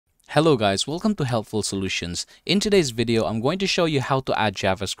Hello guys, welcome to Helpful Solutions. In today's video, I'm going to show you how to add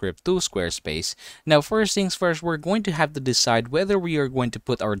JavaScript to Squarespace. Now, first things first, we're going to have to decide whether we are going to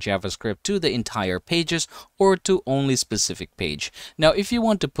put our JavaScript to the entire pages or to only specific page. Now, if you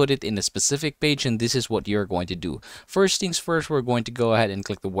want to put it in a specific page, and this is what you're going to do. First things first, we're going to go ahead and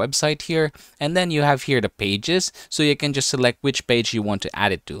click the website here, and then you have here the pages, so you can just select which page you want to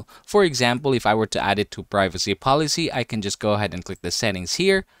add it to. For example, if I were to add it to privacy policy, I can just go ahead and click the settings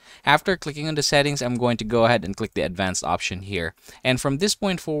here. After clicking on the settings, I'm going to go ahead and click the advanced option here. And from this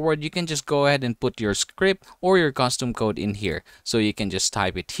point forward, you can just go ahead and put your script or your custom code in here. So you can just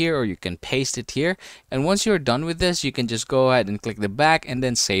type it here or you can paste it here. And once you're done with this, you can just go ahead and click the back and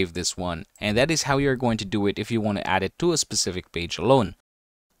then save this one. And that is how you're going to do it if you want to add it to a specific page alone.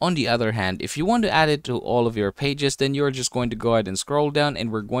 On the other hand, if you want to add it to all of your pages, then you're just going to go ahead and scroll down,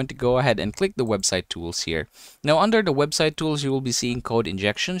 and we're going to go ahead and click the website tools here. Now, under the website tools, you will be seeing code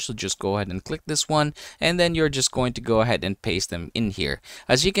injection. So just go ahead and click this one, and then you're just going to go ahead and paste them in here.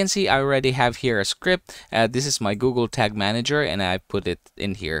 As you can see, I already have here a script. This is my Google Tag Manager, and I put it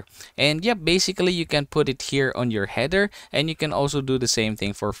in here. And yeah, basically you can put it here on your header, and you can also do the same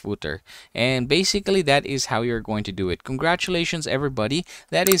thing for footer. And basically that is how you're going to do it. Congratulations, everybody.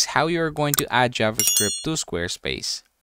 That is how you're going to add JavaScript to Squarespace.